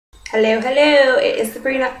Hello, hello, it is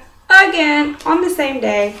Sabrina again on the same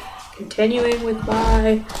day, continuing with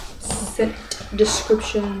my scent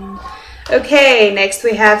description. Okay, next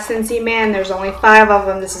we have Scentsy Man. There's only 5 of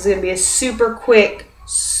them. This is going to be a super quick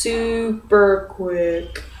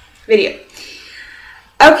video.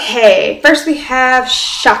 Okay, first we have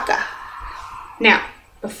Shaka. Now,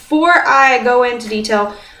 before I go into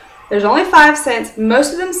detail, there's only 5 scents.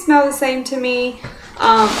 Most of them smell the same to me.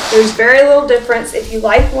 There's very little difference. If you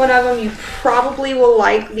like one of them, you probably will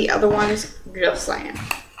like the other ones, just saying.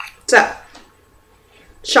 So,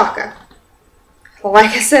 Shaka. Like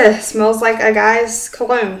I said, it smells like a guy's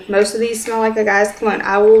cologne. Most of these smell like a guy's cologne.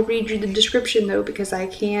 I will read you the description though, because I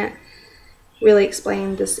can't really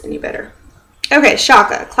explain this any better. Okay,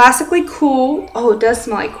 Shaka. Classically cool. Oh, it does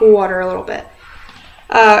smell like cool water a little bit.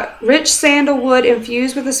 Rich sandalwood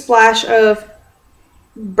infused with a splash of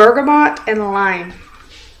bergamot and lime.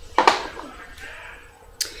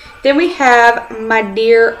 Then we have My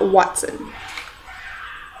Dear Watson.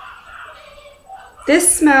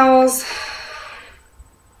 This smells...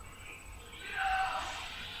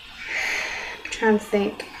 I'm trying to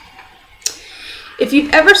think. If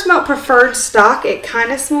you've ever smelled Preferred Stock, it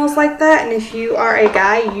kind of smells like that. And if you are a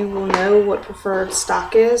guy, you will know what Preferred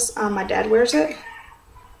Stock is. My dad wears it.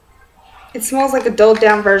 It smells like a dulled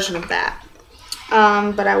down version of that.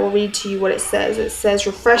 But I will read to you what it says. It says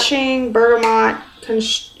refreshing, bergamot,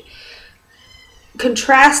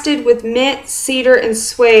 contrasted with mint, cedar, and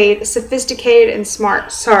suede, sophisticated and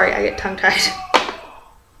smart. Sorry, I get tongue-tied.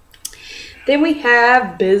 Then we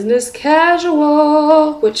have Business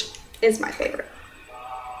Casual, which is my favorite.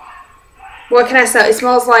 What can I say? It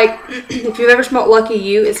smells like, if you've ever smelled Lucky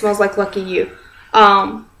You, it smells like Lucky You.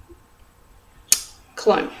 Cologne.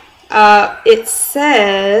 It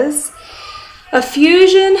says a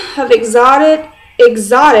fusion of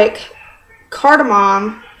exotic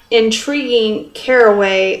cardamom, intriguing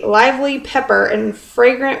caraway, lively pepper, and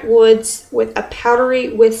fragrant woods with a powdery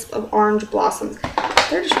wisp of orange blossoms.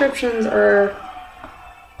 Their descriptions are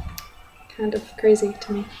kind of crazy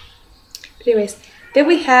to me. But anyways, then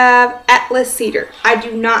we have Atlas Cedar. I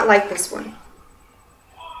do not like this one.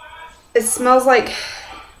 It smells like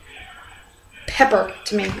pepper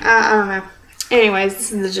to me. I don't know. Anyways,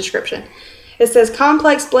 this is the description. It says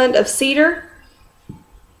complex blend of cedar,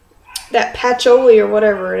 that patchouli or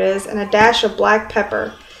whatever it is, and a dash of black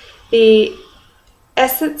pepper. The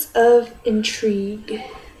essence of intrigue.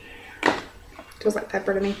 Feels like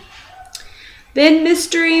pepper to me. Then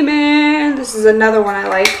Mystery Man. This is another one I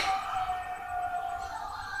like.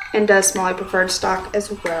 And does smell like Preferred Stock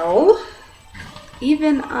as well.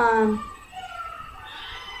 Even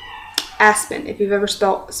Aspen. If you've ever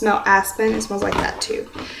smelled Aspen, it smells like that too.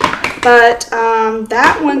 But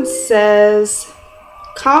that one says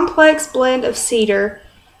complex blend of cedar,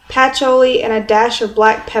 patchouli, and a dash of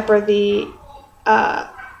black pepper. The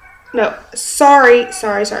no, sorry.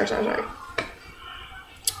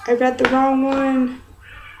 I read the wrong one.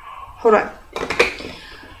 Hold on.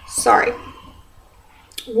 Sorry.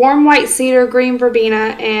 Warm white cedar, green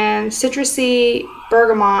verbena, and citrusy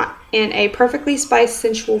bergamot in a perfectly spiced,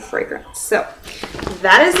 sensual fragrance. So,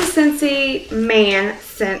 that is the Scentsy Man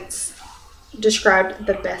scents described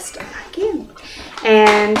the best I can.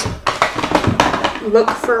 And look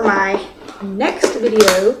for my next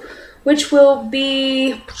video, which will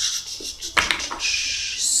be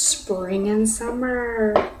spring and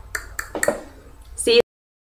summer.